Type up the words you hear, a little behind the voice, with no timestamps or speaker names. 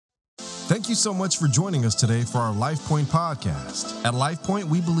Thank you so much for joining us today for our LifePoint podcast. At LifePoint,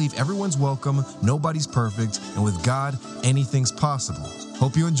 we believe everyone's welcome, nobody's perfect, and with God, anything's possible.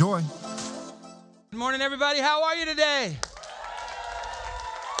 Hope you enjoy. Good morning, everybody. How are you today?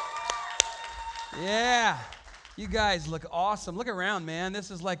 Yeah, you guys look awesome. Look around, man.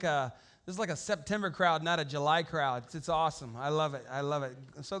 This is like a September crowd, not a July crowd. It's awesome. I love it. I love it.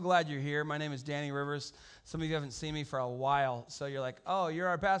 I'm so glad you're here. My name is Danny Rivers. Some of you haven't seen me for a while, so you're like, oh, you're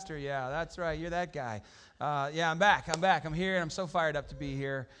our pastor. Yeah, that's right. You're that guy. Yeah, I'm back. I'm here, and I'm so fired up to be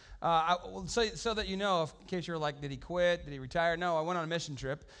here. So that you know, in case you're like, did he quit? Did he retire? No, I went on a mission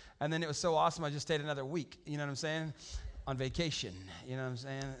trip, and then it was so awesome, I just stayed another week. You know what I'm saying? On vacation. You know what I'm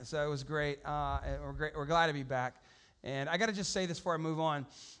saying? So it was great. We're glad to be back. And I got to just say this before I move on.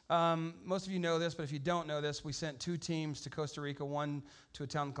 Most of you know this, but if you don't know this, we sent 2 teams to Costa Rica, one to a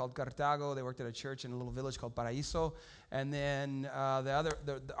town called Cartago. They worked at a church in a little village called Paraíso. And then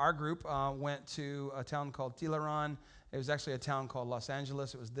our group went to a town called Tilarán. It was actually a town called Los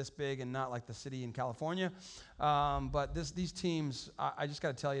Angeles. It was this big and not like the city in California. But these teams, I just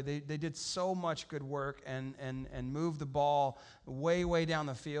got to tell you, they did so much good work and moved the ball way down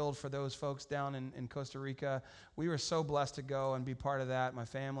the field for those folks down in Costa Rica. We were so blessed to go and be part of that, my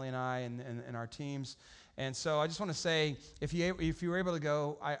family and I and our teams. And so I just want to say, if you were able to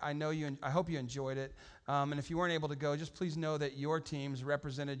go, I hope you enjoyed it. And if you weren't able to go, just please know that your teams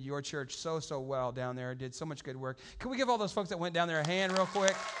represented your church so well down there, did so much good work. Can we give all those folks that went down there a hand real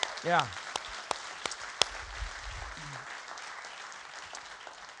quick? Yeah.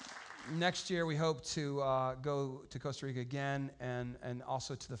 Next year, we hope to go to Costa Rica again and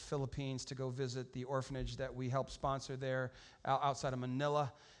also to the Philippines to go visit the orphanage that we help sponsor there outside of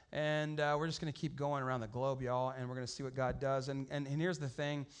Manila. And we're just going to keep going around the globe, y'all, and we're going to see what God does. And here's the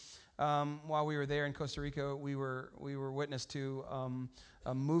thing. While we were there in Costa Rica, we were witness to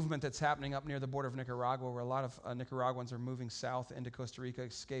a movement that's happening up near the border of Nicaragua, where a lot of Nicaraguans are moving south into Costa Rica,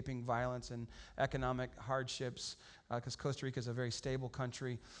 escaping violence and economic hardships, because Costa Rica is a very stable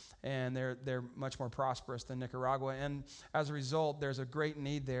country, and they're much more prosperous than Nicaragua. And as a result, there's a great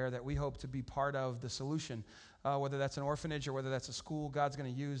need there that we hope to be part of the solution. Whether that's an orphanage or whether that's a school, God's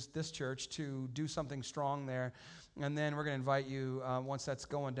going to use this church to do something strong there. And then we're going to invite you, once that's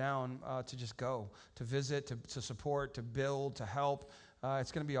going down, to just go, to visit, to support, to build, to help.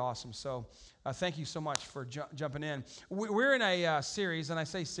 It's going to be awesome. So thank you so much for jumping in. We're in a series, and I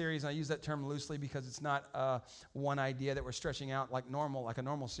say series, and I use that term loosely because it's not one idea that we're stretching out like a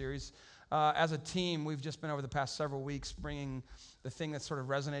normal series. As a team, we've just been over the past several weeks bringing the thing that's sort of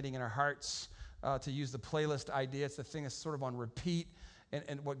resonating in our hearts, to use the playlist idea. It's the thing that's sort of on repeat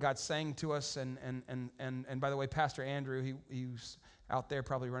and what God's saying to us. And by the way, Pastor Andrew, he's out there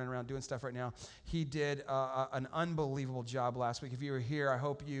probably running around doing stuff right now. He did an unbelievable job last week. If you were here, I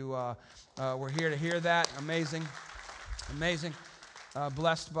hope you were here to hear that. Amazing.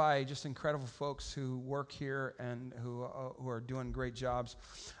 Blessed by just incredible folks who work here and who are doing great jobs.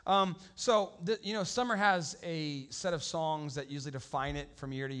 Summer has a set of songs that usually define it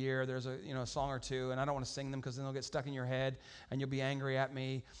from year to year. There's a song or two, and I don't want to sing them because then they'll get stuck in your head and you'll be angry at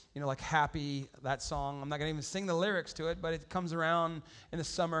me. Like Happy, that song. I'm not going to even sing the lyrics to it, but it comes around in the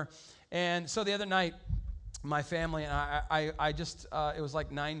summer. And so the other night, my family and I just it was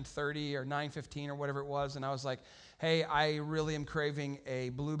like 9:30 or 9:15 or whatever it was, and I was like, hey, I really am craving a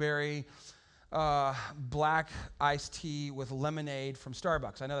blueberry black iced tea with lemonade from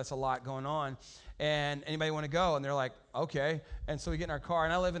Starbucks. I know that's a lot going on. And anybody want to go? And they're like, okay. And so we get in our car,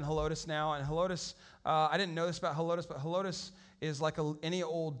 and I live in Helotes now. And Helotes, I didn't know this about Helotes, but Helotes is like any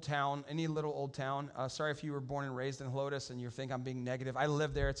little old town. Sorry if you were born and raised in Helotes and you think I'm being negative. I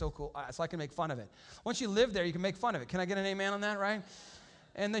live there. It's so cool. So I can make fun of it. Once you live there, you can make fun of it. Can I get an amen on that, right?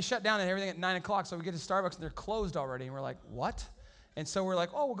 And they shut down and everything at 9 o'clock, so we get to Starbucks, and they're closed already. And we're like, what? And so we're like,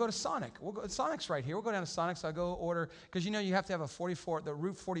 oh, we'll go to Sonic. Sonic's right here. We'll go down to Sonic. So I go order, because you have to have the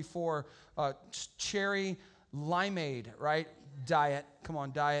Route 44 cherry limeade, right? Diet. Come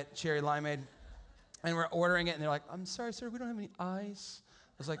on, diet, cherry limeade. And we're ordering it, and they're like, I'm sorry, sir, we don't have any ice.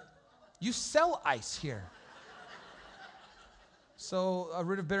 I was like, you sell ice here. So a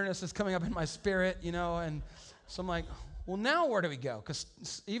root of bitterness is coming up in my spirit, and so I'm like, well, now where do we go? Because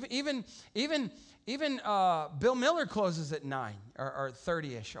even Bill Miller closes at 9 or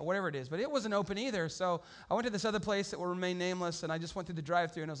 30-ish or whatever it is, but it wasn't open either. So I went to this other place that will remain nameless, and I just went through the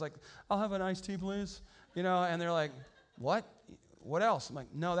drive-thru, and I was like, I'll have an iced tea, please. And they're like, what? What else? I'm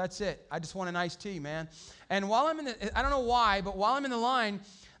like, no, that's it. I just want an iced tea, man. And while I'm I don't know why, but while I'm in the line,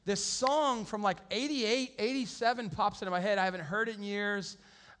 this song from like 88, 87 pops into my head. I haven't heard it in years.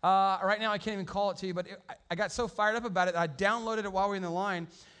 Right now, I can't even call it to you, but I got so fired up about it, I downloaded it while we were in the line,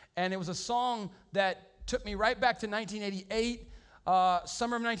 And it was a song that took me right back to 1988,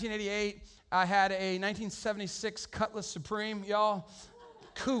 summer of 1988. I had a 1976 Cutlass Supreme, y'all.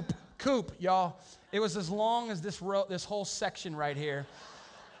 Coupe, y'all. It was as long as this whole section right here.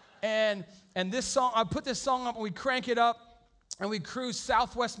 And this song, I put this song up and we crank it up and we cruise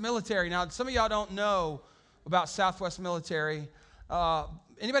Southwest Military. Now, some of y'all don't know about Southwest Military.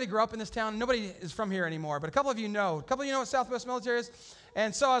 Anybody grew up in this town? Nobody is from here anymore, but a couple of you know. A couple of you know what Southwest Military is?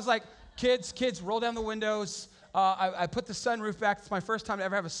 And so I was like, kids, roll down the windows. I put the sunroof back. It's my first time to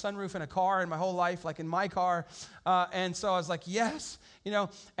ever have a sunroof in a car in my whole life, like in my car. And so I was like, yes,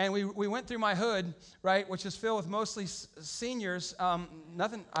 and we went through my hood, right, which is filled with mostly seniors.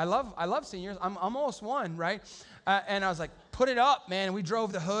 I love seniors. I'm almost one, right? And I was like, put it up, man. And we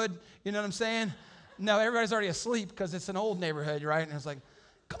drove the hood, you know what I'm saying? No, everybody's already asleep because it's an old neighborhood, right? And I was like,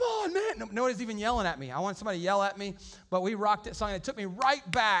 come on, man. Nobody's even yelling at me. I want somebody to yell at me. But we rocked that song. It took me right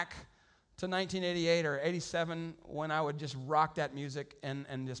back to 1988 or 87 when I would just rock that music and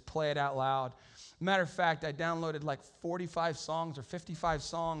just play it out loud. Matter of fact, I downloaded like 45 songs or 55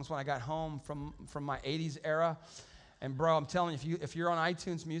 songs when I got home from my 80s era. And bro, I'm telling you, if you're on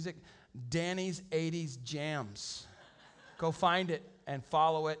iTunes Music, Danny's 80s Jams. Go find it and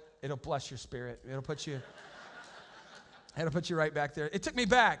follow it. It'll bless your spirit. It'll put you right back there. It took me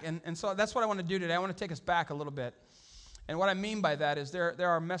back, and so that's what I want to do today. I want to take us back a little bit. And what I mean by that is there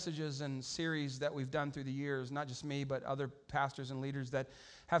are messages and series that we've done through the years, not just me, but other pastors and leaders that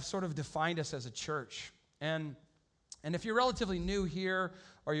have sort of defined us as a church. And if you're relatively new here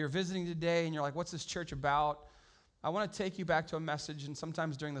or you're visiting today and you're like, what's this church about? I want to take you back to a message, and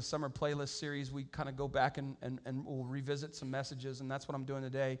sometimes during the summer playlist series, we kind of go back and we'll revisit some messages, and that's what I'm doing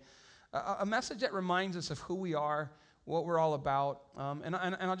today. A message that reminds us of who we are, what we're all about. And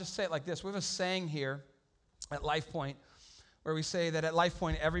I'll just say it like this. We have a saying here at LifePoint where we say that at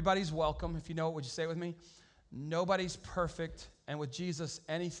LifePoint, everybody's welcome. If you know it, would you say it with me? Nobody's perfect, and with Jesus,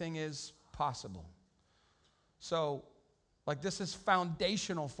 anything is possible. So, like, this is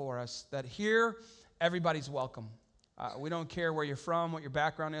foundational for us, that here, everybody's welcome. We don't care where you're from, what your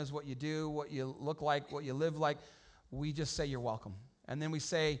background is, what you do, what you look like, what you live like. We just say you're welcome. And then we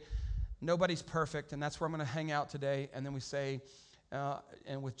say, nobody's perfect, and that's where I'm going to hang out today. And then we say,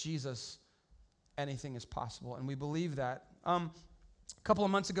 and with Jesus, anything is possible. And we believe that. A couple of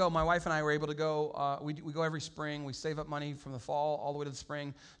months ago, my wife and I were able to go. We go every spring. We save up money from the fall all the way to the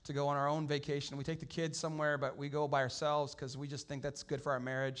spring to go on our own vacation. We take the kids somewhere, but we go by ourselves because we just think that's good for our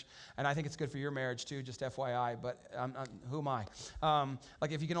marriage. And I think it's good for your marriage too, just FYI. But who am I?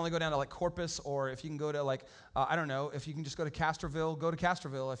 Like if you can only go down to like Corpus, or if you can go to like, I don't know, if you can just go to Castroville, go to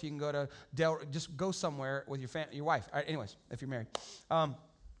Castroville. If you can go to just go somewhere with your wife. All right, anyways, if you're married.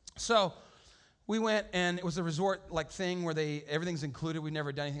 So we went, and it was a resort-like thing where everything's included. We'd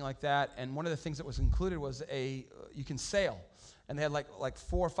never done anything like that. And one of the things that was included was you can sail. And they had like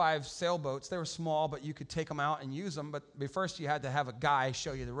 4 or 5 sailboats. They were small, but you could take them out and use them. But first you had to have a guy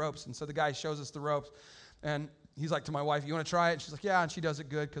show you the ropes. And so the guy shows us the ropes. And he's like to my wife, you want to try it? And she's like, yeah. And she does it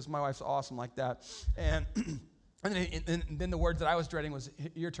good because my wife's awesome like that. And then the words that I was dreading was,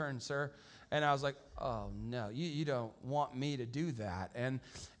 your turn, sir. And I was like, oh, no, you don't want me to do that. And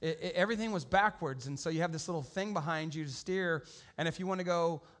everything was backwards. And so you have this little thing behind you to steer. And if you want to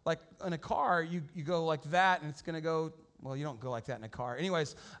go, like, in a car, you go like that, and it's going to go, well, you don't go like that in a car.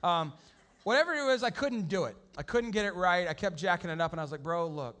 Anyways, whatever it was, I couldn't do it. I couldn't get it right. I kept jacking it up, and I was like, bro,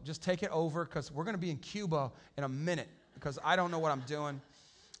 look, just take it over because we're going to be in Cuba in a minute because I don't know what I'm doing.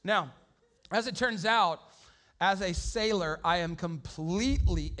 Now, as it turns out, as a sailor, I am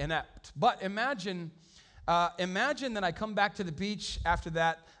completely inept. But imagine that I come back to the beach after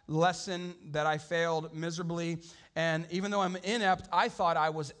that lesson that I failed miserably, and even though I'm inept, I thought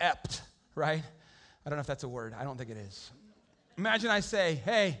I was ept, right? I don't know if that's a word. I don't think it is. Imagine I say,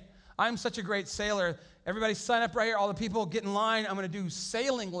 hey, I'm such a great sailor. Everybody sign up right here. All the people get in line. I'm going to do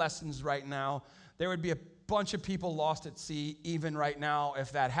sailing lessons right now. There would be a bunch of people lost at sea even right now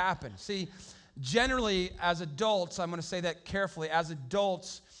if that happened. See, generally, as adults, I'm going to say that carefully, as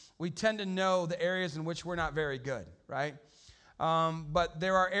adults, we tend to know the areas in which we're not very good, right? But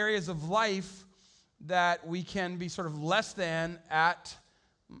there are areas of life that we can be sort of less than at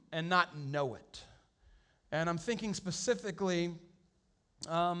and not know it. And I'm thinking specifically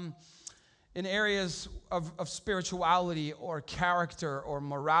in areas of spirituality or character or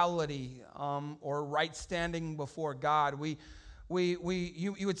morality or right standing before God. You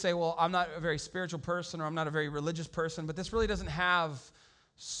would say, well, I'm not a very spiritual person or I'm not a very religious person, but this really doesn't have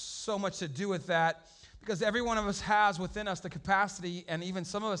so much to do with that because every one of us has within us the capacity and even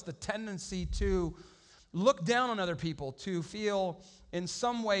some of us the tendency to look down on other people, to feel in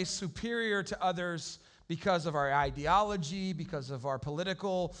some way superior to others because of our ideology, because of our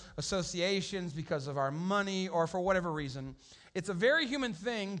political associations, because of our money, or for whatever reason. It's a very human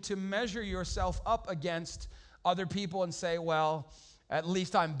thing to measure yourself up against other people and say, well, at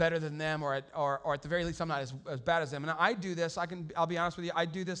least I'm better than them, or at the very least I'm not as bad as them. And I do this, I'll be honest with you, I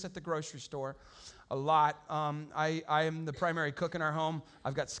do this at the grocery store a lot. I am the primary cook in our home.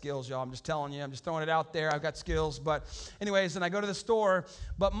 I've got skills, y'all. I'm just telling you. I'm just throwing it out there. I've got skills. But anyways, and I go to the store.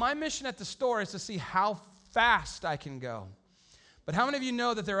 But my mission at the store is to see how fast I can go. But how many of you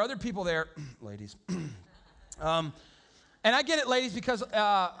know that there are other people there, ladies? And I get it, ladies, because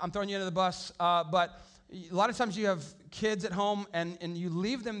I'm throwing you under the bus. But a lot of times you have kids at home and you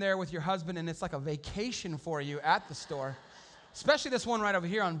leave them there with your husband, and it's like a vacation for you at the store. Especially this one right over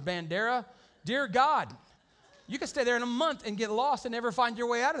here on Bandera. Dear God, you could stay there in a month and get lost and never find your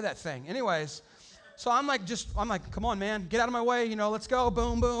way out of that thing. Anyways, so I'm like, come on, man, get out of my way, let's go,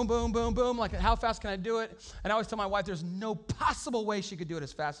 boom, boom, boom, boom, boom. Like, how fast can I do it? And I always tell my wife there's no possible way she could do it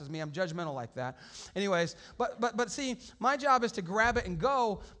as fast as me. I'm judgmental like that. Anyways, but see, my job is to grab it and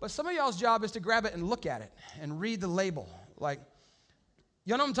go, but some of y'all's job is to grab it and look at it and read the label. Like,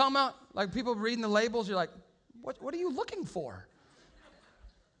 you know what I'm talking about? Like, people reading the labels, you're like, what are you looking for?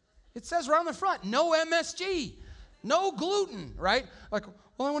 It says right on the front, no MSG, no gluten, right? Like,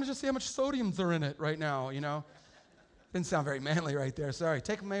 well, I want to just see how much sodiums are in it right now, Didn't sound very manly right there. Sorry.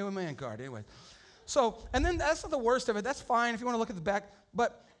 Take a man with man card. Anyway. So, and then that's not the worst of it. That's fine if you want to look at the back.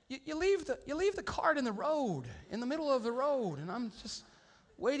 But you leave the card in the road, in the middle of the road. And I'm just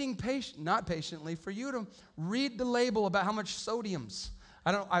waiting not patiently, for you to read the label about how much sodiums.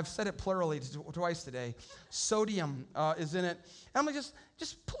 I've said it plurally twice today. Sodium is in it. And I'm like,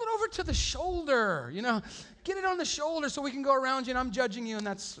 just pull it over to the shoulder, Get it on the shoulder so we can go around you, and I'm judging you, and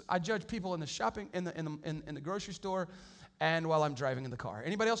I judge people in the shopping, in the grocery store, and while I'm driving in the car.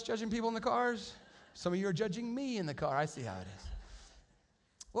 Anybody else judging people in the cars? Some of you are judging me in the car. I see how it is.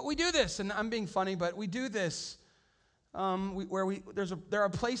 Well, we do this, and I'm being funny, but we do this there are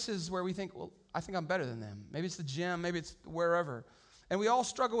places where we think, well, I think I'm better than them. Maybe it's the gym, maybe it's wherever. And we all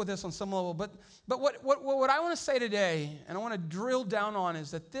struggle with this on some level. But what I want to say today, and I want to drill down on,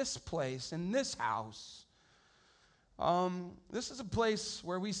 is that this place, in this house, this is a place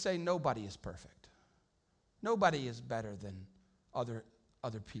where we say nobody is perfect. Nobody is better than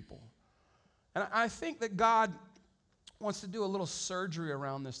other people. And I think that God wants to do a little surgery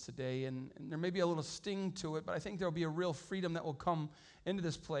around this today, and there may be a little sting to it, but I think there will be a real freedom that will come into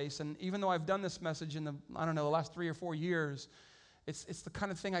this place. And even though I've done this message in the last 3 or 4 years, it's the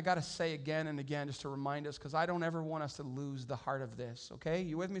kind of thing I got to say again and again just to remind us, because I don't ever want us to lose the heart of this, okay?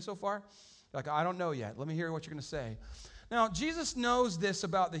 You with me so far? Like, I don't know yet. Let me hear what you're going to say. Now, Jesus knows this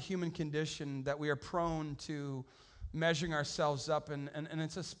about the human condition, that we are prone to measuring ourselves up, and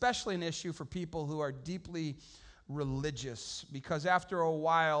it's especially an issue for people who are deeply religious, because after a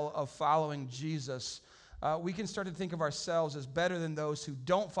while of following Jesus, we can start to think of ourselves as better than those who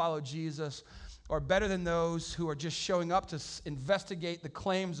don't follow Jesus, or better than those who are just showing up to investigate the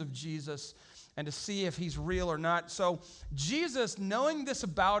claims of Jesus and to see if he's real or not. So Jesus, knowing this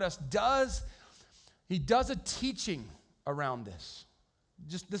about us, does a teaching around this,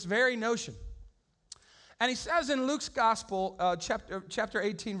 just this very notion. And he says in Luke's Gospel, chapter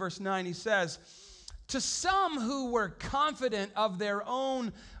 18, verse 9, he says, to some who were confident of their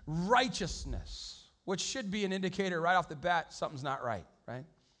own righteousness, which should be an indicator right off the bat something's not right, right?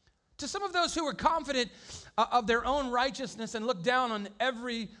 To some of those who were confident of their own righteousness and looked down on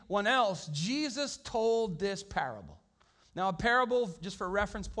everyone else, Jesus told this parable. Now, a parable, just for a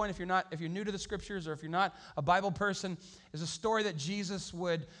reference point, if you're new to the scriptures, or if you're not a Bible person, is a story that Jesus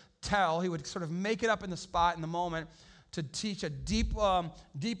would tell. He would sort of make it up in the spot, in the moment, to teach a deep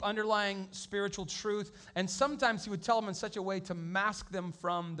underlying spiritual truth. And sometimes he would tell them in such a way to mask them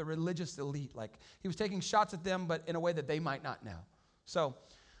from the religious elite. Like, he was taking shots at them, but in a way that they might not know. So,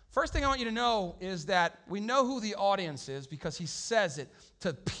 first thing I want you to know is that we know who the audience is, because he says it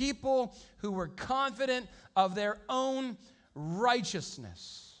to people who were confident of their own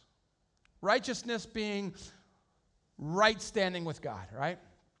righteousness. Righteousness being right standing with God, right?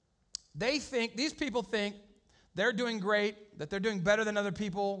 These people think they're doing great, that they're doing better than other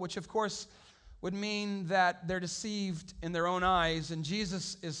people, which of course would mean that they're deceived in their own eyes. And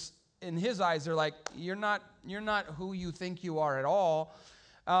Jesus is, in his eyes, they're like, you're not who you think you are at all.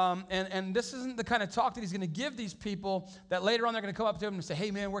 And this isn't the kind of talk that he's going to give these people that later on they're going to come up to him and say,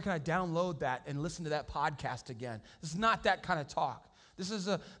 hey, man, where can I download that and listen to that podcast again? This is not that kind of talk. This is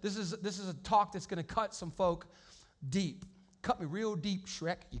a talk that's going to cut some folk deep. Cut me real deep,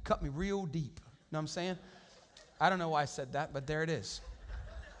 Shrek. You cut me real deep. what I'm saying? I don't know why I said that, but there it is.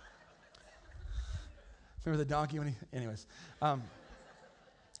 Remember the donkey when he, anyways.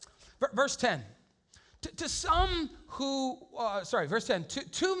 Verse 10. To some who, verse 10.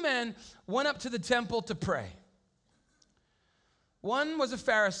 Two men went up to the temple to pray. One was a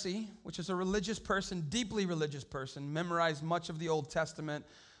Pharisee, which is a religious person, deeply religious person, memorized much of the Old Testament,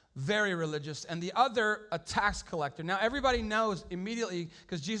 very religious, and the other, a tax collector. Now, everybody knows immediately,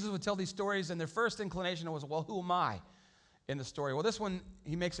 because Jesus would tell these stories, and their first inclination was, well, who am I in the story? Well, this one,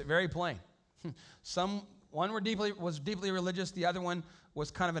 he makes it very plain. One was deeply religious, the other one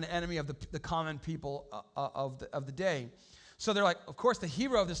was kind of an enemy of the common people of the day. So they're like, of course, the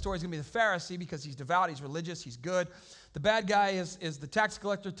hero of the story is going to be the Pharisee because he's devout, he's religious, he's good. The bad guy is the tax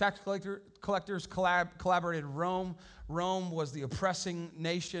collector. Tax collectors collaborated Rome. Rome was the oppressing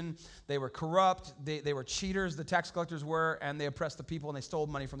nation. They were corrupt. They were cheaters, the tax collectors were, and they oppressed the people, and they stole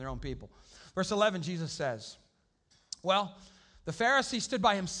money from their own people. Verse 11, Jesus says, well, the Pharisee stood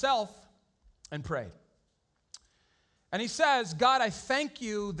by himself and prayed. And he says, God, I thank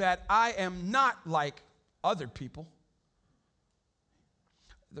you that I am not like other people.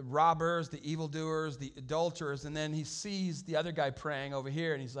 The robbers, the evildoers, the adulterers, and then he sees the other guy praying over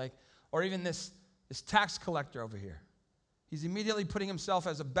here, and he's like, or even this tax collector over here. He's immediately putting himself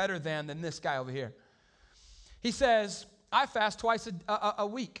as a better than this guy over here. He says, I fast twice a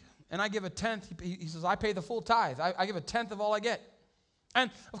week, and I give a tenth. He says, I pay the full tithe. I give a tenth of all I get. And,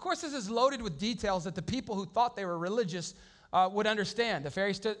 of course, this is loaded with details that the people who thought they were religious would understand. The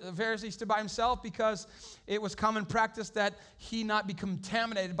Pharisee stood by himself because it was common practice that he not be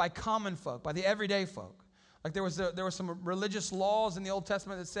contaminated by common folk, by the everyday folk. Like there were some religious laws in the Old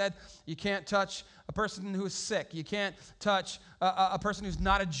Testament that said you can't touch a person who is sick. You can't touch a person who's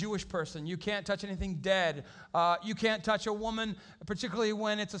not a Jewish person. You can't touch anything dead. You can't touch a woman, particularly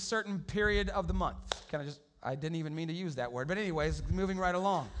when it's a certain period of the month. I didn't even mean to use that word. But anyways, moving right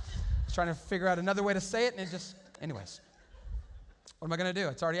along. I was trying to figure out another way to say it, and anyways. What am I going to do?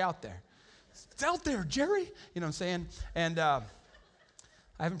 It's already out there. It's out there, Jerry. You know what I'm saying? And I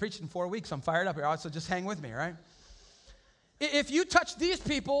haven't preached in 4 weeks. I'm fired up here, so just hang with me, right? If you touch these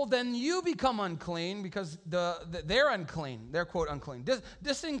people, then you become unclean because they're unclean. They're, quote, unclean.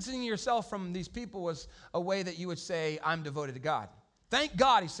 Distancing yourself from these people was a way that you would say, I'm devoted to God. Thank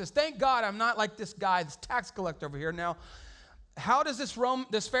God, he says, thank God I'm not like this guy, this tax collector over here. Now, how does this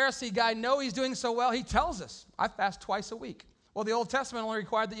Pharisee guy know he's doing so well? He tells us, I fast twice a week. Well, the Old Testament only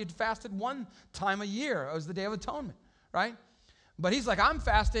required that you fasted one time a year. It was the Day of Atonement, right? But he's like, I'm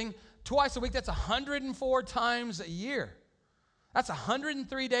fasting twice a week. That's 104 times a year. That's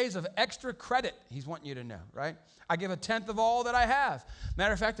 103 days of extra credit he's wanting you to know, right? I give a tenth of all that I have.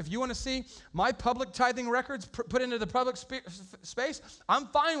 Matter of fact, if you want to see my public tithing records put into the public space, I'm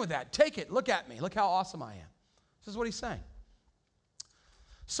fine with that. Take it. Look at me. Look how awesome I am. This is what he's saying.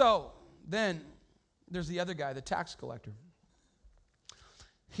 So then there's the other guy, the tax collector.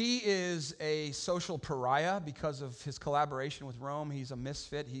 He is a social pariah because of his collaboration with Rome. He's a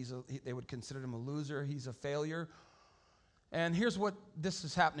misfit. They would consider him a loser. He's a failure. And here's what this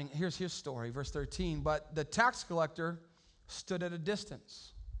is happening. Here's his story, verse 13. But the tax collector stood at a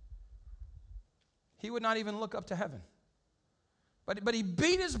distance. He would not even look up to heaven. But he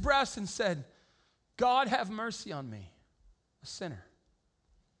beat his breast and said, God, have mercy on me, a sinner.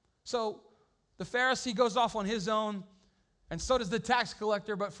 So the Pharisee goes off on his own, and so does the tax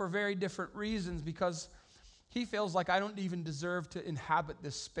collector, but for very different reasons, because he feels like I don't even deserve to inhabit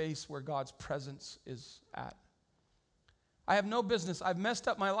this space where God's presence is at. I have no business. I've messed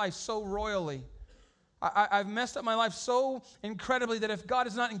up my life so royally. I've messed up my life so incredibly that if God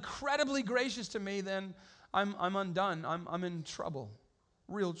is not incredibly gracious to me, then I'm undone. I'm in trouble,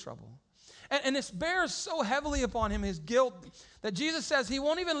 real trouble. And this bears so heavily upon him, his guilt, that Jesus says he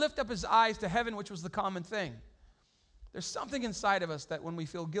won't even lift up his eyes to heaven, which was the common thing. There's something inside of us that when we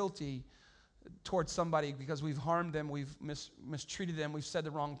feel guilty towards somebody because we've harmed them, we've mistreated them, we've said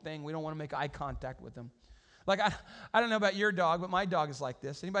the wrong thing, we don't want to make eye contact with them. Like, I don't know about your dog, but my dog is like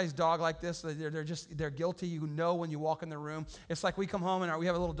this. Anybody's dog like this, they're guilty. You know when you walk in the room. It's like we come home and we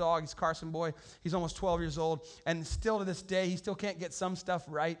have a little dog. He's Carson Boy. He's almost 12 years old. And still to this day, he still can't get some stuff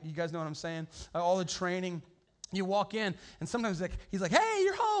right. You guys know what I'm saying? All the training. You walk in, and sometimes he's like, hey,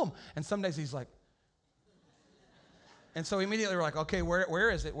 you're home. And some days he's like, and so immediately we're like, okay, where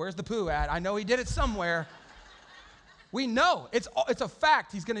is it? Where's the poo at? I know he did it somewhere. We know. It's a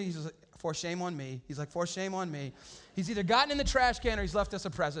fact. He's like, for shame on me. He's like, for shame on me. He's either gotten in the trash can or he's left us a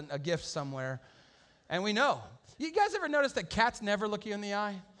present, a gift somewhere. And we know. You guys ever notice that cats never look you in the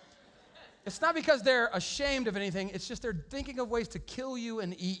eye? It's not because they're ashamed of anything. It's just they're thinking of ways to kill you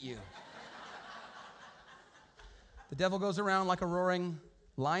and eat you. The devil goes around like a roaring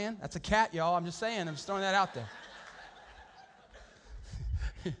lion. That's a cat, y'all. I'm just saying. I'm just throwing that out there.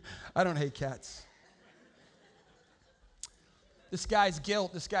 I don't hate cats. This guy's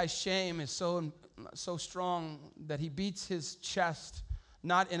guilt, this guy's shame is so strong that he beats his chest,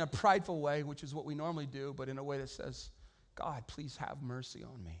 not in a prideful way, which is what we normally do, but in a way that says, God, please have mercy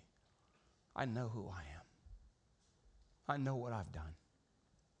on me. I know who I am. I know what I've done.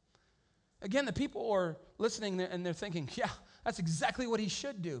 Again, the people are listening and they're thinking, yeah, that's exactly what he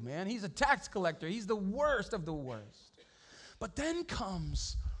should do, man. He's a tax collector. He's the worst of the worst. But then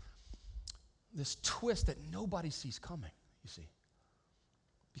comes this twist that nobody sees coming, you see.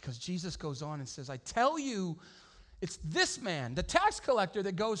 Because Jesus goes on and says, I tell you, it's this man, the tax collector,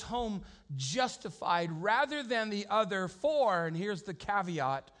 that goes home justified rather than the other. For, and here's the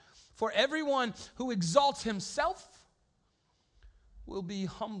caveat, for everyone who exalts himself will be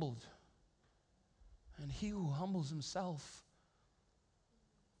humbled. And he who humbles himself,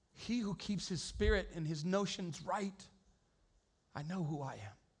 he who keeps his spirit and his notions right, I know who I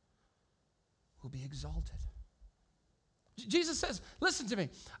am, will be exalted. Jesus says, listen to me.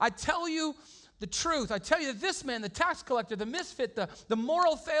 I tell you the truth. I tell you that this man, the tax collector, the misfit, the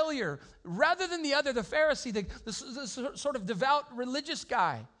moral failure, rather than the other, the Pharisee, the sort of devout religious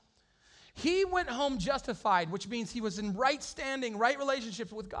guy, he went home justified, which means he was in right standing, right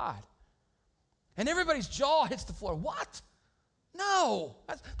relationships with God. And everybody's jaw hits the floor. What? No,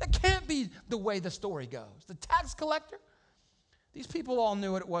 that can't be the way the story goes. The tax collector, these people all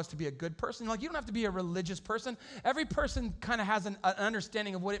knew what it was to be a good person. Like, you don't have to be a religious person. Every person kind of has an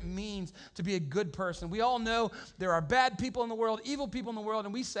understanding of what it means to be a good person. We all know there are bad people in the world, evil people in the world,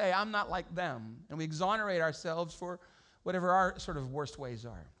 and we say, I'm not like them. And we exonerate ourselves for whatever our sort of worst ways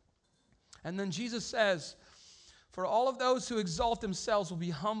are. And then Jesus says, for all of those who exalt themselves will be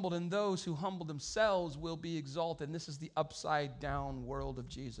humbled, and those who humble themselves will be exalted. And this is the upside down world of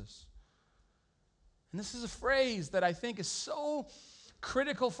Jesus. And this is a phrase that I think is so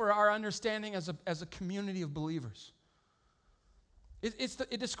critical for our understanding as a community of believers.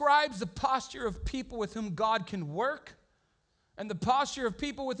 It describes the posture of people with whom God can work and the posture of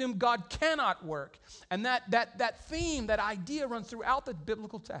people with whom God cannot work. And that theme, that idea runs throughout the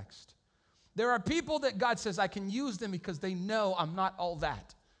biblical text. There are people that God says, I can use them because they know I'm not all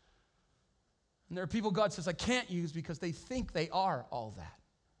that. And there are people God says I can't use because they think they are all that.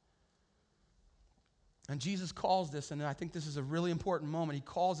 And Jesus calls this, and I think this is a really important moment, he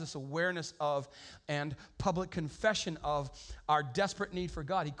calls this awareness of and public confession of our desperate need for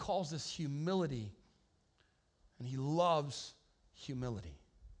God. He calls this humility. And he loves humility.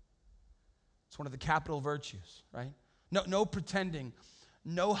 It's one of the capital virtues, right? No pretending,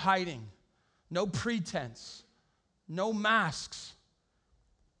 no hiding, no pretense, no masks.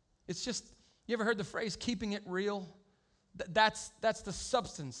 It's just, you ever heard the phrase, keeping it real? That's the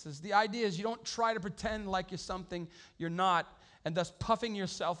substance. The idea is you don't try to pretend like you're something you're not, and thus puffing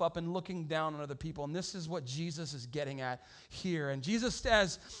yourself up and looking down on other people. And this is what Jesus is getting at here. And Jesus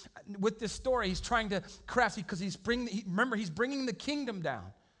says, with this story, he's trying to craft, because he's bringing the kingdom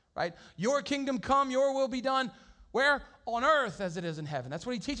down, right? Your kingdom come, your will be done. Where? On earth as it is in heaven. That's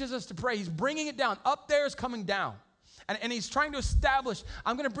what he teaches us to pray. He's bringing it down. Up there is coming down. And he's trying to establish,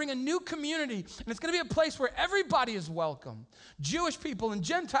 I'm going to bring a new community, and it's going to be a place where everybody is welcome. Jewish people and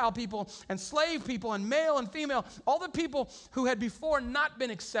Gentile people and slave people and male and female, all the people who had before not been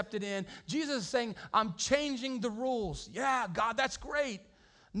accepted in. Jesus is saying, I'm changing the rules. Yeah, God, that's great.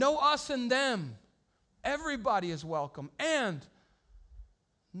 No us and them. Everybody is welcome, and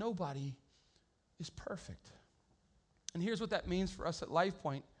nobody is perfect. And here's what that means for us at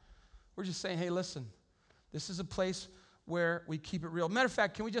LifePoint. We're just saying, hey, listen, this is a place where we keep it real. Matter of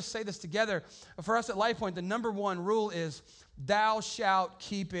fact, can we just say this together? For us at LifePoint, the number one rule is, thou shalt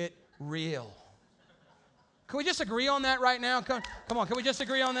keep it real. Can we just agree on that right now? Come on, can we just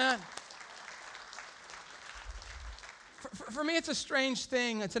agree on that? For me, it's a strange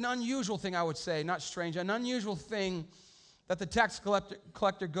thing. It's an unusual thing, I would say. Not strange, an unusual thing that the tax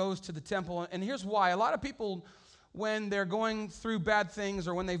collector goes to the temple. And here's why. A lot of people, when they're going through bad things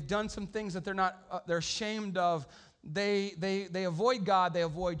or when they've done some things that they're ashamed of, they avoid God, they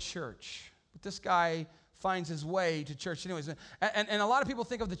avoid church. But this guy finds his way to church anyways. And a lot of people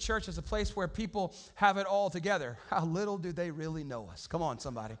think of the church as a place where people have it all together. How little do they really know us? Come on,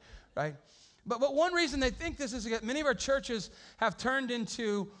 somebody, right? But one reason they think this is that many of our churches have turned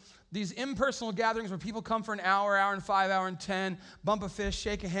into these impersonal gatherings where people come for an hour, hour and 5, hour and 10, bump a fist,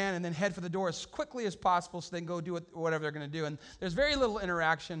 shake a hand, and then head for the door as quickly as possible so they can go do whatever they're going to do. And there's very little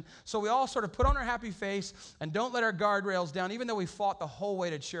interaction. So we all sort of put on our happy face and don't let our guardrails down, even though we fought the whole way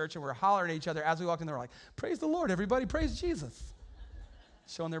to church and we're hollering at each other as we walk in there. We're like, praise the Lord, everybody, praise Jesus.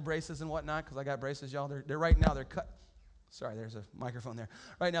 Showing their braces and whatnot, because I got braces, y'all. They're right now, they're cut. Sorry, there's a microphone there.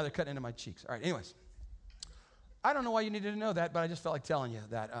 Right now, they're cutting into my cheeks. All right, anyways. I don't know why you needed to know that, but I just felt like telling you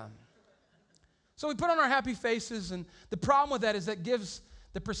that. So we put on our happy faces, and the problem with that is that gives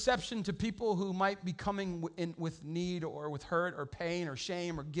the perception to people who might be coming with need or with hurt or pain or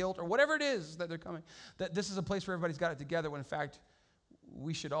shame or guilt or whatever it is that they're coming, that this is a place where everybody's got it together, when in fact,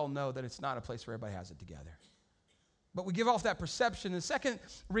 we should all know that it's not a place where everybody has it together. But we give off that perception. The second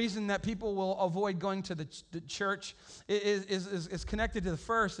reason that people will avoid going to the church is connected to the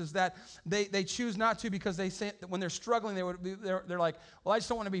first, is that they choose not to because they say that when they're struggling, they're like, well, I just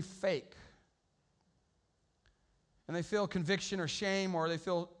don't want to be fake. And they feel conviction or shame, or they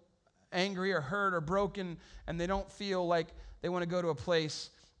feel angry or hurt or broken, and they don't feel like they want to go to a place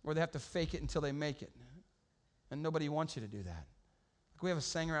where they have to fake it until they make it. And nobody wants you to do that. Like we have a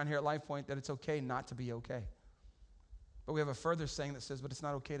saying around here at Life Point that it's okay not to be okay. But we have a further saying that says, but it's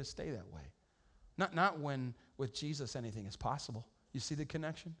not okay to stay that way. Not when with Jesus anything is possible. You see the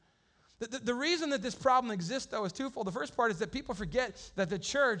connection? The reason that this problem exists, though, is twofold. The first part is that people forget that the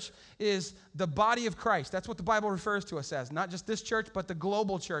church is the body of Christ. That's what the Bible refers to us as. Not just this church, but the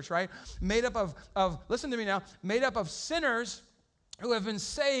global church, right? Made up of listen to me now, made up of sinners who have been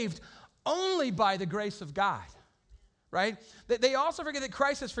saved only by the grace of God. Right? They also forget that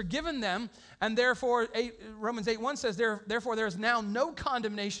Christ has forgiven them, and therefore, Romans 8:1 says, therefore there is now no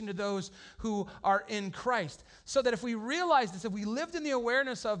condemnation to those who are in Christ. So that if we realize this, if we lived in the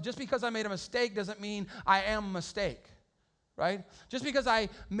awareness of just because I made a mistake doesn't mean I am a mistake. Right? Just because I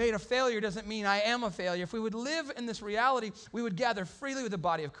made a failure doesn't mean I am a failure. If we would live in this reality, we would gather freely with the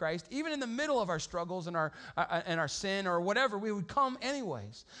body of Christ. Even in the middle of our struggles and our sin or whatever, we would come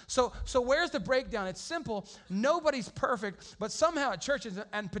anyways. So where's the breakdown? It's simple. Nobody's perfect, but somehow at churches,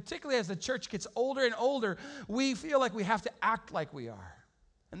 and particularly as the church gets older and older, we feel like we have to act like we are.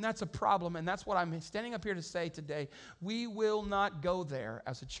 And that's a problem, and that's what I'm standing up here to say today. We will not go there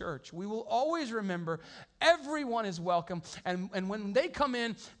as a church. We will always remember everyone is welcome, and when they come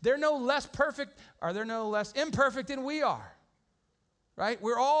in, they're no less perfect or they're no less imperfect than we are, right?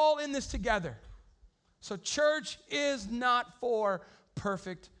 We're all in this together. So church is not for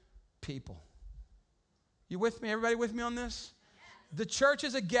perfect people. You with me? Everybody with me on this? The church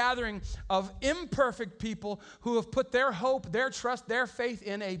is a gathering of imperfect people who have put their hope, their trust, their faith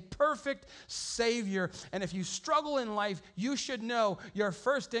in a perfect Savior. And if you struggle in life, you should know your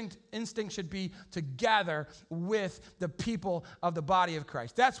first instinct should be to gather with the people of the body of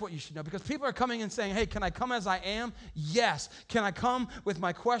Christ. That's what you should know, because people are coming and saying, hey, can I come as I am? Yes. Can I come with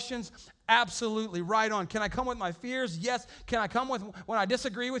my questions? Absolutely, right on. Can I come with my fears? Yes. Can I come with when I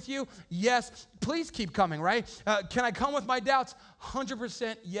disagree with you? Yes. Please keep coming, right? Can I come with my doubts?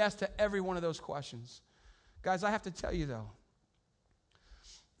 100% yes to every one of those questions. Guys, I have to tell you, though,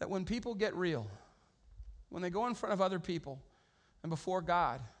 that when people get real, when they go in front of other people and before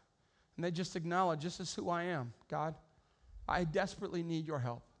God, and they just acknowledge, this is who I am, God, I desperately need your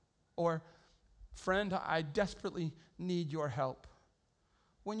help. Or, friend, I desperately need your help.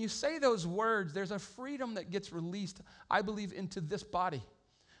 When you say those words, there's a freedom that gets released, I believe, into this body.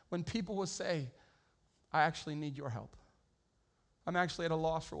 When people will say, I actually need your help. I'm actually at a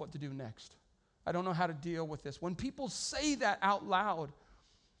loss for what to do next. I don't know how to deal with this. When people say that out loud,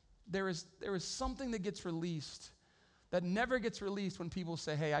 there is something that gets released that never gets released when people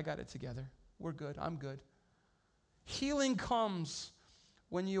say, hey, I got it together. We're good. I'm good. Healing comes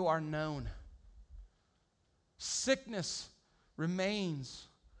when you are known. Sickness remains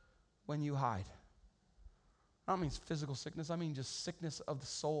when you hide. I don't mean physical sickness. I mean just sickness of the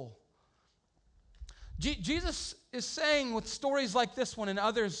soul. Jesus is saying with stories like this one and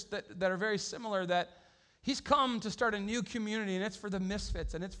others that are very similar that he's come to start a new community, and it's for the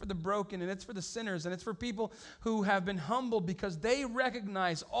misfits, and it's for the broken, and it's for the sinners, and it's for people who have been humbled because they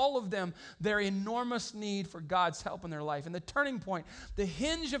recognize, all of them, their enormous need for God's help in their life. And the turning point, the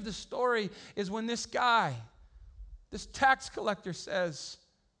hinge of the story is when this guy, this tax collector, says,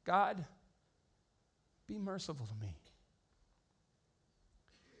 God, be merciful to me.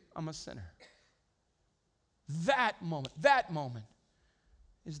 I'm a sinner. That moment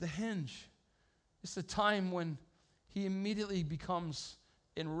is the hinge. It's the time when he immediately becomes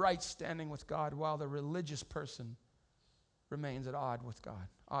in right standing with God, while the religious person remains at odds with God.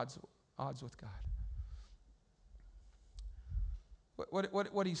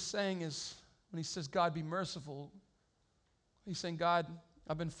 What he's saying is, when he says, God, be merciful, he's saying, God,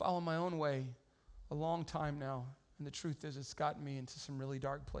 I've been following my own way a long time now. And the truth is, it's gotten me into some really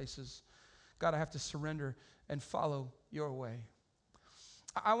dark places. God, I have to surrender and follow your way.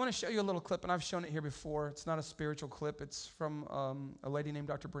 I want to show you a little clip, and I've shown it here before. It's not a spiritual clip. It's from a lady named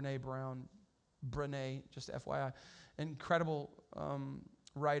Dr. Brene Brown. Brene, just FYI. Incredible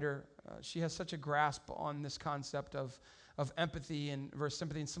writer. She has such a grasp on this concept of empathy and versus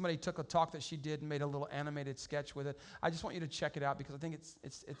sympathy. And somebody took a talk that she did and made a little animated sketch with it. I just want you to check it out because I think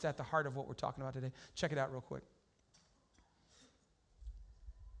it's at the heart of what we're talking about today. Check it out real quick.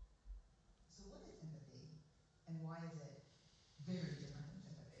 So what is empathy, and why is it very different than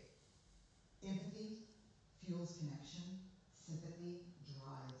sympathy? Empathy fuels connection. Sympathy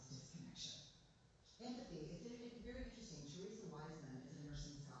drives disconnection. Empathy, it's very interesting. Teresa Wiseman is a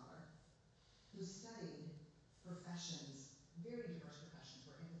nursing scholar who studied professions, very diverse professions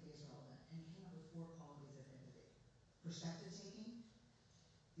where empathy is relevant, and came up with 4 qualities of empathy. Perspective taking,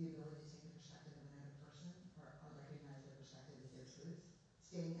 the ability to take the perspective of another person or recognize their perspective as their truth.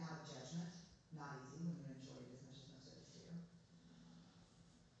 Staying out of judgment, not easy when you enjoy it as much as most of us do.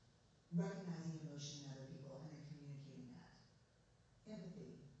 Recognizing emotion in other people and then communicating that.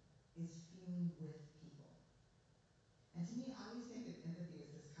 Empathy is feeling with people. And to me, I always think of empathy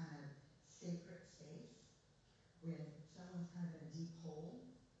as this kind of sacred space when someone's kind of in a deep hole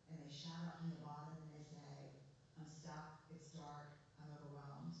and they shout out from the bottom and they say, I'm stuck, it's dark, I'm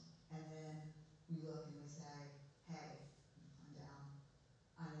overwhelmed. And then we look and we say, hey, climb down.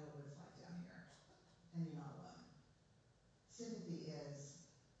 I know what it's like down here. And you're not alone. Sympathy is,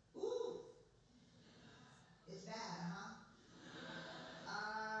 ooh, it's bad, no.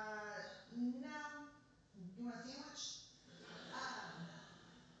 You want a sandwich?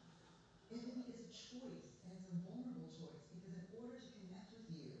 Empathy is a choice, and it's a vulnerable choice, because in order to connect with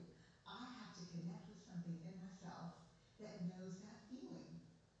you, I have to connect with something in myself that knows that feeling.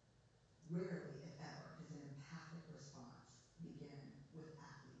 Rarely, if ever, does an empathic response begin with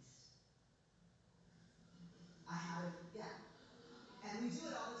at least. I haven't, yeah. And we do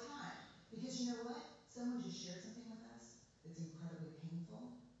it all the time. Because you know what? Someone just shared something with us that's incredibly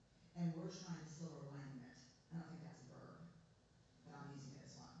painful, and we're trying to silver lining it. I don't think that's a verb, but I'm using it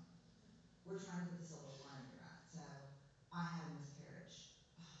as one. We're trying to put the silver lining around it. So, I had a miscarriage.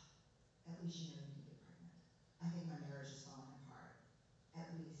 At least you know you can get pregnant. I think my marriage is falling apart.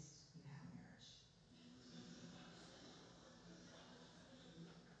 At least you have a marriage.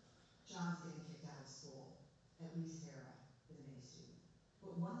 John's getting kicked out of school. At least Sarah is an A student.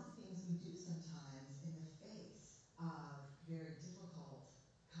 But one of the things we do sometimes in the face of very difficult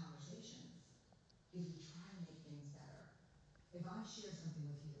conversations is we try to make things better. If I share something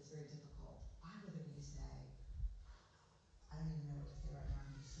with you that's very difficult, I'd rather you say, I don't even know what to say right now,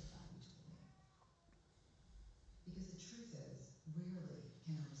 I'm just so glad you told me. Because the truth is, rarely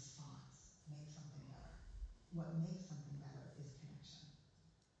can a response make something better. What makes something better is connection.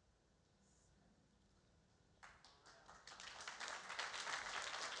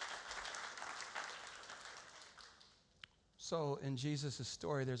 So in Jesus'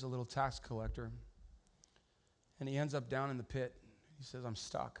 story, there's a little tax collector, and he ends up down in the pit. He says, I'm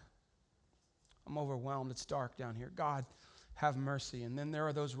stuck. I'm overwhelmed. It's dark down here. God, have mercy. And then there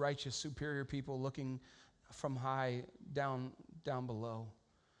are those righteous, superior people looking from high down below.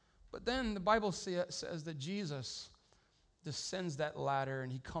 But then the Bible says that Jesus descends that ladder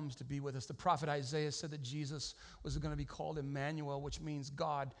and he comes to be with us. The prophet Isaiah said that Jesus was going to be called Emmanuel, which means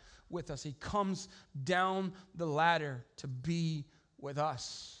God with us. He comes down the ladder to be with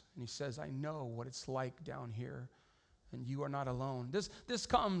us. And he says, I know what it's like down here, and you are not alone. This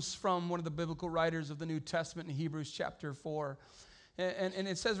comes from one of the biblical writers of the New Testament in Hebrews chapter 4. And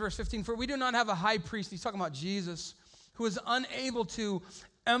it says, verse 15, for we do not have a high priest, he's talking about Jesus, who is unable to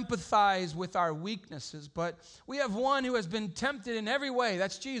empathize with our weaknesses, but we have one who has been tempted in every way.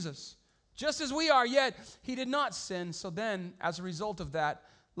 That's Jesus. Just as we are, yet he did not sin. So then, as a result of that,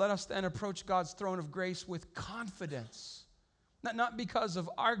 let us then approach God's throne of grace with confidence. Not because of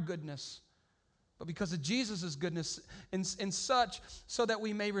our goodness, but because of Jesus' goodness, in such, so that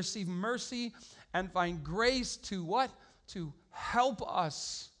we may receive mercy and find grace to what? To help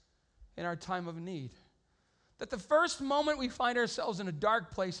us in our time of need. That the first moment we find ourselves in a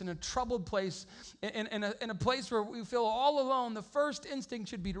dark place, in a troubled place, in a place where we feel all alone, the first instinct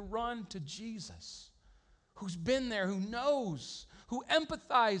should be to run to Jesus, who's been there, who knows, who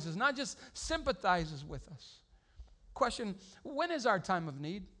empathizes, not just sympathizes with us. Question, when is our time of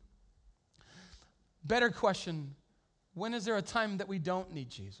need? Better question, when is there a time that we don't need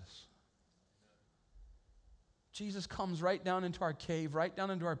Jesus? Jesus comes right down into our cave, right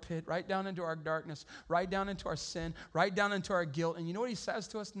down into our pit, right down into our darkness, right down into our sin, right down into our guilt. And you know what he says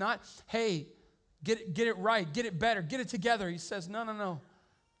to us? Not, hey, get it right, get it better, get it together. He says, no,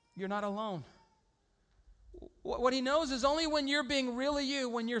 you're not alone. What he knows is only when you're being really you,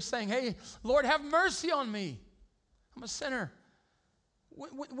 when you're saying, hey, Lord, have mercy on me. I'm a sinner.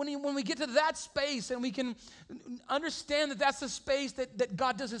 When we get to that space and we can understand that that's the space that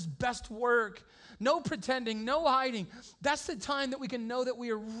God does his best work, no pretending, no hiding, that's the time that we can know that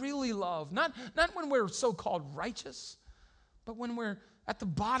we are really loved. Not when we're so-called righteous, but when we're at the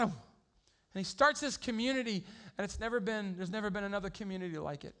bottom. And he starts this community, and there's never been another community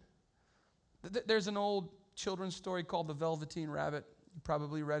like it. There's an old children's story called The Velveteen Rabbit. You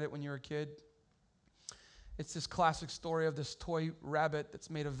probably read it when you were a kid. It's this classic story of this toy rabbit that's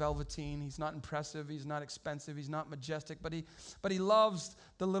made of velveteen. He's not impressive. He's not expensive. He's not majestic. But he loves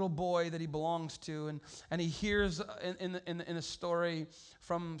the little boy that he belongs to. And he hears in a story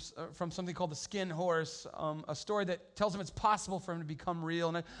from something called the Skin Horse, a story that tells him it's possible for him to become real.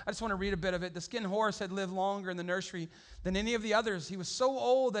 And I just want to read a bit of it. The Skin Horse had lived longer in the nursery than any of the others. He was so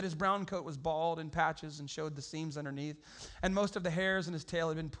old that his brown coat was bald in patches and showed the seams underneath. And most of the hairs in his tail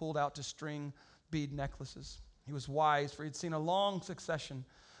had been pulled out to string bead necklaces. He was wise, for he'd seen a long succession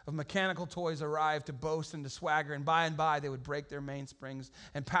of mechanical toys arrive to boast and to swagger, and by they would break their mainsprings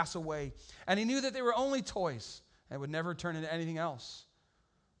and pass away. And he knew that they were only toys and would never turn into anything else.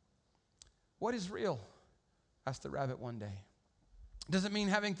 What is real? Asked the rabbit one day. Does it mean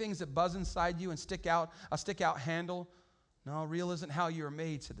having things that buzz inside you and stick out handle? No, real isn't how you are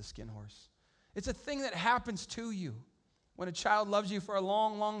made, said the Skin Horse. It's a thing that happens to you. When a child loves you for a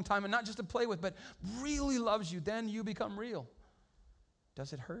long, long time, and not just to play with, but really loves you, then you become real.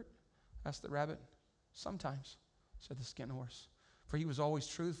 Does it hurt? Asked the rabbit. Sometimes, said the Skin Horse, for he was always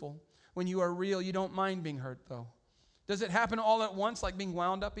truthful. When you are real, you don't mind being hurt, though. Does it happen all at once, like being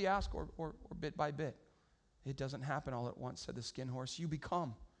wound up, he asked, or bit by bit? It doesn't happen all at once, said the Skin Horse. You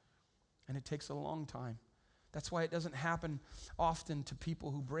become, and it takes a long time. That's why it doesn't happen often to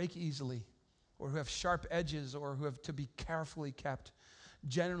people who break easily, or who have sharp edges, or who have to be carefully kept.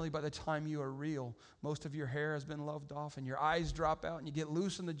 Generally, by the time you are real, most of your hair has been loved off, and your eyes drop out, and you get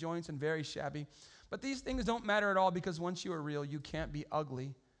loose in the joints and very shabby. But these things don't matter at all, because once you are real, you can't be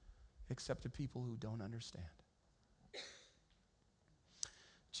ugly, except to people who don't understand.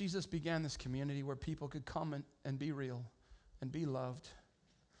 Jesus began this community where people could come and be real and be loved.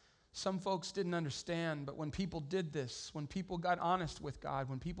 Some folks didn't understand, but when people did this, when people got honest with God,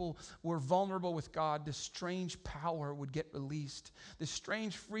 when people were vulnerable with God, this strange power would get released. This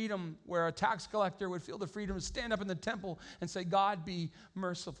strange freedom where a tax collector would feel the freedom to stand up in the temple and say, God, be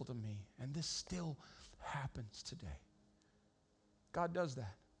merciful to me. And this still happens today. God does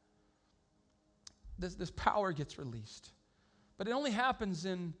that. This power gets released. But it only happens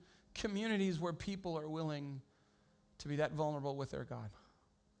in communities where people are willing to be that vulnerable with their God.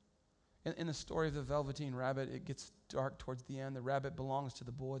 In the story of the Velveteen Rabbit, it gets dark towards the end. The rabbit belongs to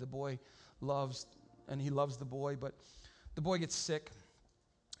the boy. The boy loves the boy, but the boy gets sick.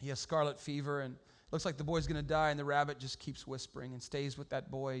 He has scarlet fever, and it looks like the boy's going to die, and the rabbit just keeps whispering and stays with that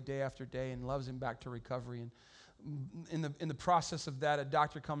boy day after day and loves him back to recovery. And in the process of that, a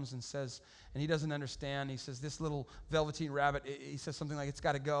doctor comes and says, and he doesn't understand, he says, this little Velveteen Rabbit, he says something like, it's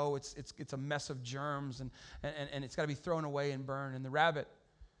got to go, it's a mess of germs, and it's got to be thrown away and burned. And the rabbit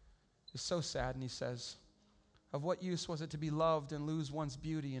is so sad, and he says, of what use was it to be loved and lose one's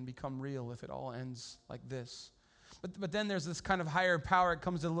beauty and become real if it all ends like this? But then there's this kind of higher power. It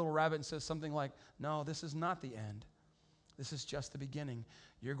comes to the little rabbit and says something like, no, this is not the end. This is just the beginning.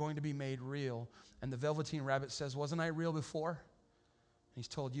 You're going to be made real. And the Velveteen Rabbit says, wasn't I real before? And he's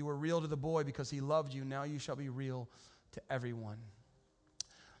told, you were real to the boy because he loved you. Now you shall be real to everyone.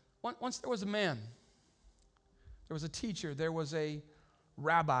 Once there was a man. There was a teacher. There was a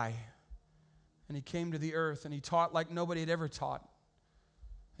rabbi. And he came to the earth and he taught like nobody had ever taught.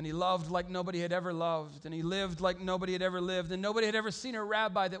 And he loved like nobody had ever loved. And he lived like nobody had ever lived. And nobody had ever seen a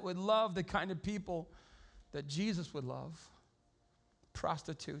rabbi that would love the kind of people that Jesus would love.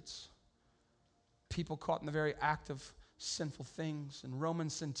 Prostitutes. People caught in the very act of sinful things. And Roman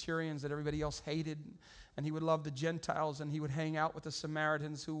centurions that everybody else hated. And he would love the Gentiles. And he would hang out with the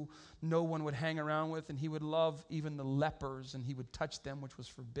Samaritans who no one would hang around with. And he would love even the lepers. And he would touch them, which was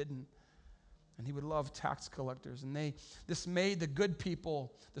forbidden. And he would love tax collectors. And this made the good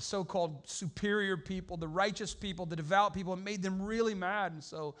people, the so-called superior people, the righteous people, the devout people, it made them really mad. And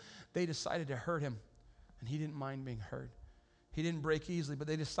so they decided to hurt him. And he didn't mind being hurt. He didn't break easily, but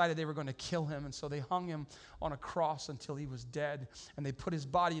they decided they were going to kill him. And so they hung him on a cross until he was dead. And they put his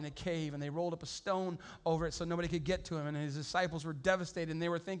body in a cave, and they rolled up a stone over it so nobody could get to him. And his disciples were devastated, and they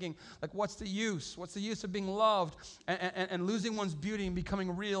were thinking, like, what's the use? What's the use of being loved and losing one's beauty and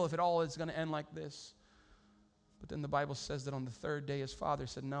becoming real if it all is going to end like this? But then the Bible says that on the third day, his father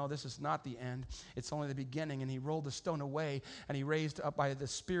said, no, this is not the end. It's only the beginning. And he rolled the stone away, and he raised up by the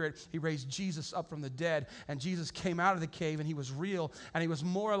Spirit. He raised Jesus up from the dead. And Jesus came out of the cave, and he was real, and he was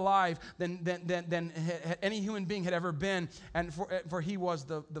more alive than any human being had ever been. And for he was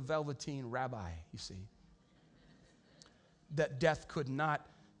the Velveteen Rabbi, you see. That death could not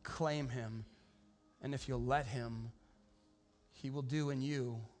claim him. And if you'll let him, he will do in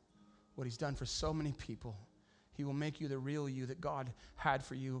you what he's done for so many people. He will make you the real you that God had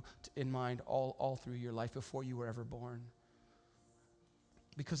for you in mind all through your life before you were ever born.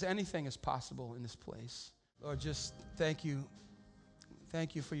 Because anything is possible in this place. Lord, just thank you.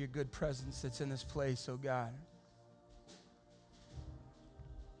 Thank you for your good presence that's in this place, oh God.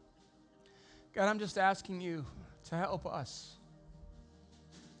 God, I'm just asking you to help us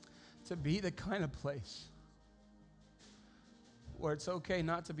to be the kind of place where it's okay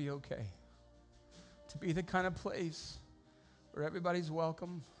not to be okay. To be the kind of place where everybody's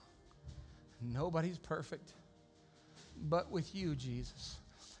welcome, nobody's perfect, but with you, Jesus,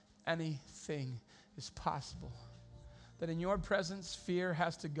 anything is possible. That in your presence, fear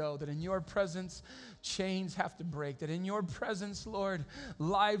has to go. That in your presence, chains have to break. That in your presence, Lord,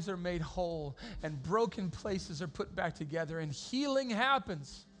 lives are made whole and broken places are put back together and healing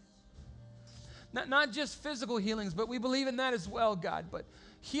happens. Not just physical healings, but we believe in that as well, God. But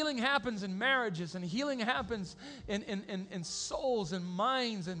healing happens in marriages, and healing happens in souls and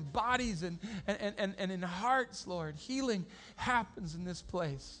minds and bodies and in hearts, Lord. Healing happens in this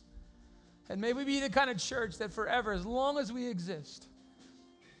place. And may we be the kind of church that forever, as long as we exist,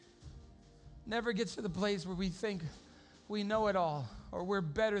 never gets to the place where we think we know it all, or we're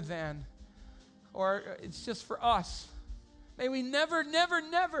better than, or it's just for us. May we never, never,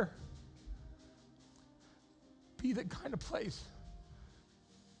 never be the kind of place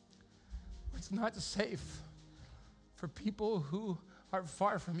where it's not safe for people who are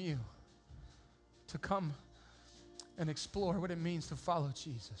far from you to come and explore what it means to follow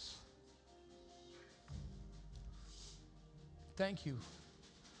Jesus. Thank you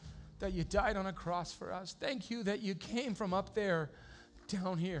that you died on a cross for us. Thank you that you came from up there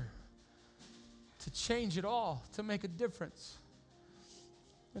down here to change it all, to make a difference.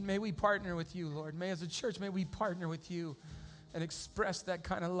 And may we partner with you, Lord. May as a church, may we partner with you and express that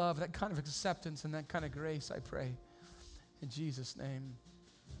kind of love, that kind of acceptance, and that kind of grace, I pray. In Jesus' name,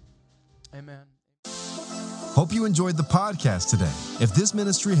 amen. Hope you enjoyed the podcast today. If this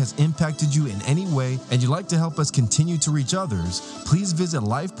ministry has impacted you in any way and you'd like to help us continue to reach others, please visit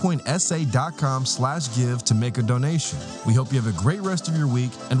lifepointsa.com/give to make a donation. We hope you have a great rest of your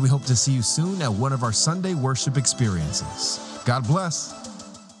week, and we hope to see you soon at one of our Sunday worship experiences. God bless.